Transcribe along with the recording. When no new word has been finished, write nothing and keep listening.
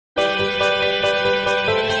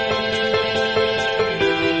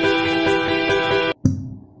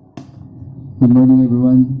Good morning,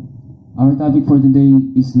 everyone. Our topic for today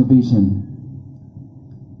is innovation.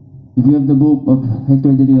 If you have the book of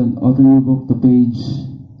Hector De Leon, open your book to page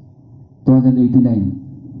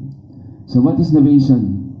 289. So what is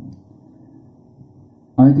innovation?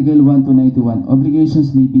 Article 1 to 91.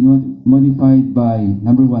 Obligations may be modified by,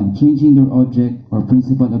 number 1, changing their object or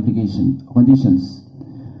principal conditions.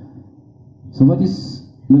 So what is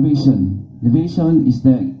innovation? Innovation is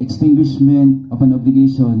the extinguishment of an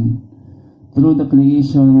obligation through the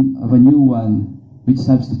creation of a new one which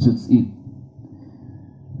substitutes it.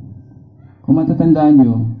 Kung matatandaan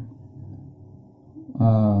nyo,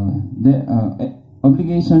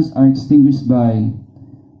 obligations are extinguished by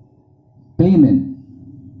payment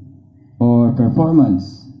or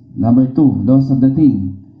performance. Number 2, loss of the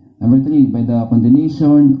thing. Number 3, by the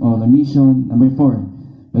condemnation or omission. Number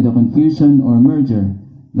 4, by the confusion or merger.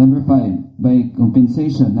 Number 5, by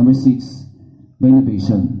compensation. Number 6, by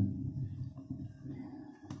innovation.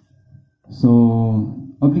 So,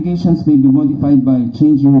 obligations may be modified by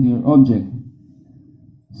changing their object.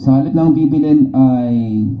 Sa halip ng bibilin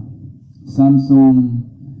ay Samsung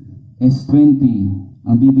S20,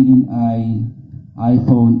 ang bibilin ay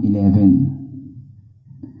iPhone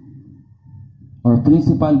 11. Or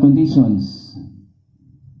principal conditions.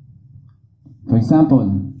 For example,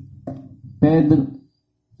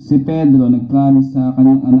 si Pedro nag-promise sa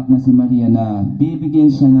kanyang anak na si Maria na bibigyan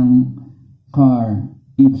siya ng car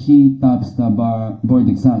if she tops the board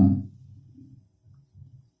exam.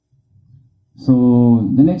 So,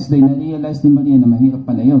 the next day, na-realize ni Maria na mahirap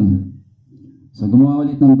pala yun. So, gumawa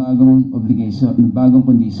ulit ng bagong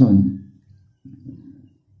condition.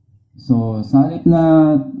 So, sa halip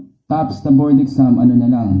na tops the board exam, ano na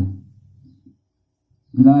lang?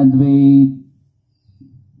 Graduate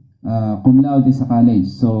cum laude sa college.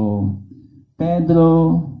 So,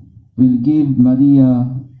 Pedro will give Maria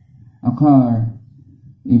a car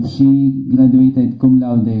if she graduated cum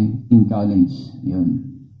laude in college. Yun.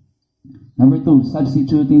 Number 2,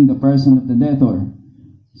 substituting the person of the debtor.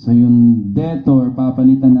 So, yung debtor,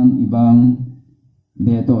 papalitan ng ibang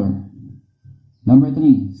debtor. Number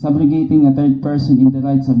 3, subrogating a third person in the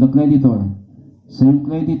rights of the creditor. So, yung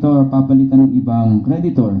creditor, papalitan ng ibang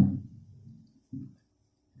creditor.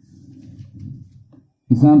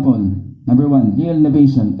 Example, number 1, real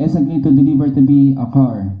innovation. S agreed to deliver to B a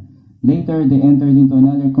car. Later, they entered into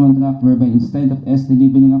another contract whereby instead of S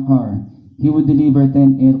delivering a car, he would deliver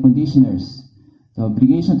 10 air conditioners. The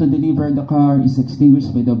obligation to deliver the car is extinguished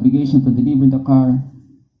by the obligation to deliver the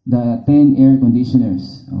 10 air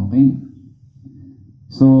conditioners. Okay?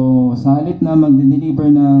 So, sa halip na mag-deliver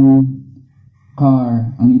ng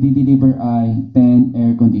car, ang i-deliver ay 10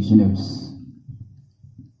 air conditioners.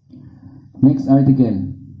 Next article.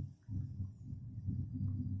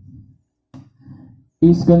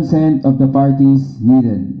 Is consent of the parties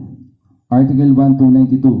needed? Article 1 to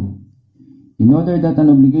 92. In order that an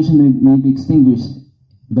obligation may be extinguished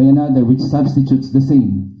by another which substitutes the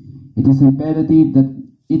same, it is imperative that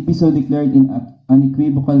it be so declared in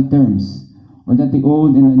unequivocal terms, or that the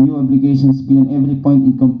old and the new obligations be on every point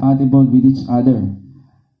incompatible with each other.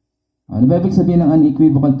 Ano ba ibig sabihin ng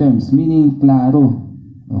unequivocal terms? Meaning, klaro.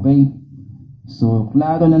 Okay? So,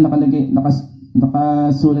 klaro na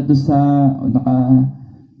nakasulat doon sa,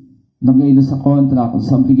 nakalagay doon sa contract,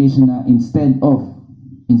 sa obligation na instead of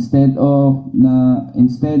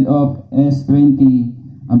S20,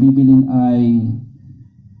 ang bibilin ay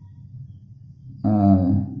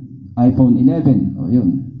iPhone 11. O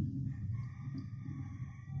yun.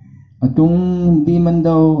 At kung hindi man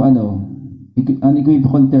daw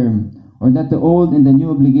unequivocal term, or that the old and the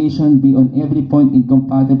new obligation be on every point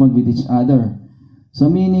incompatible with each other. So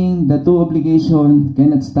meaning the two obligation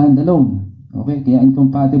cannot stand alone. Okay, kaya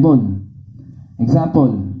incompatible.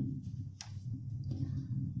 Example,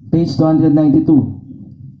 page 292.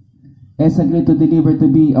 S agreed to deliver to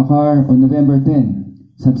B a car on November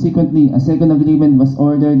 10. Subsequently, a second agreement was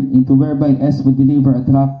ordered into whereby S would deliver a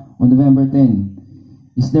truck on November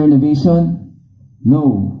 10. Is there innovation?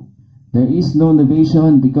 No. There is no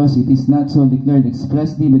innovation because it is not so declared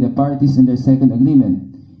expressly by the parties in their second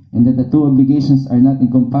agreement, and that the two obligations are not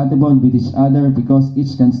incompatible with each other because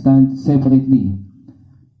each can stand separately.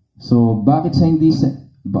 So, why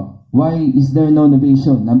is there no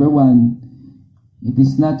innovation? Number 1, it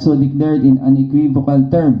is not so declared in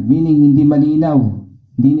unequivocal term, meaning hindi malinaw.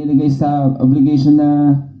 Hindi nilagay sa obligation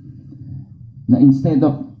na instead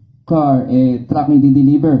of car, truck na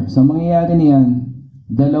i-deliver. So, mangyayari niyan,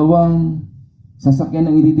 dalawang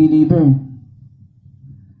sasakyan ang i-deliver.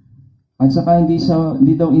 At saka hindi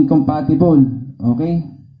daw incompatible. Okay?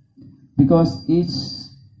 Because each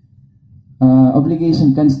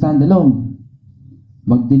obligation can stand alone.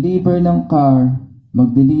 mag-deliver ng car,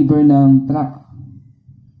 mag-deliver ng truck.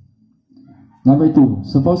 Number 2,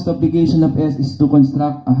 supposed obligation of S is to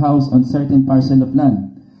construct a house on certain parcel of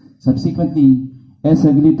land. Subsequently, S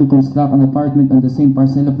agreed to construct an apartment on the same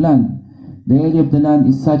parcel of land. The area of the land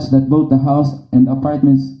is such that both the house and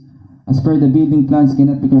apartments, as per the building plans,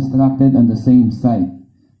 cannot be constructed on the same site.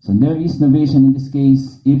 So there is novation in this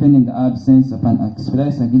case, even in the absence of an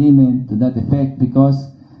express agreement to that effect, because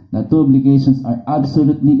the two obligations are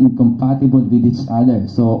absolutely incompatible with each other.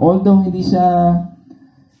 So although hindi siya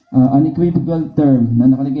unequivocal term na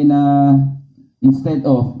nakalagay na instead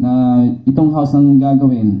of na itong house ang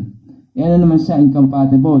gagawin, ano naman siya,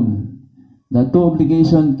 incompatible. The two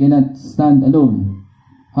obligation cannot stand alone.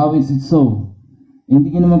 How is it so?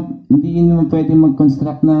 Hindi naman pwede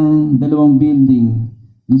mag-construct ng dalawang building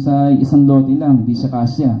sa isang lote lang, hindi siya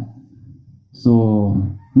kasya. So,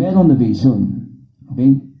 merong novation.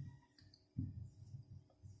 Okay?